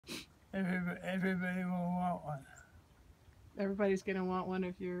Everybody will want one. Everybody's gonna want one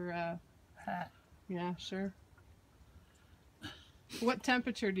of your. Hat. Yeah, sure. What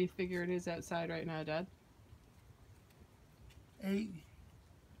temperature do you figure it is outside right now, Dad? 8,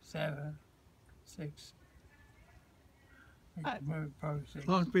 7, 6. Uh, Probably 6.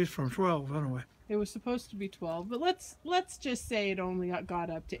 Long Beach from 12 anyway. it was supposed to be 12, but let's just say it only got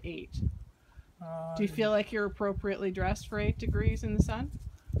up to 8. Do you feel like you're appropriately dressed for 8 degrees in the sun?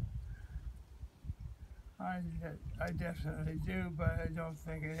 I definitely do, but I don't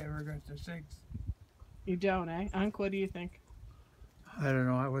think it ever got to 6. You don't, eh? Unc, what do you think? I don't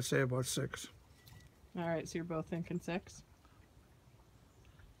know. I would say about 6. All right, so you're both thinking 6.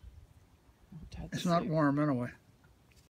 It's not warm anyway.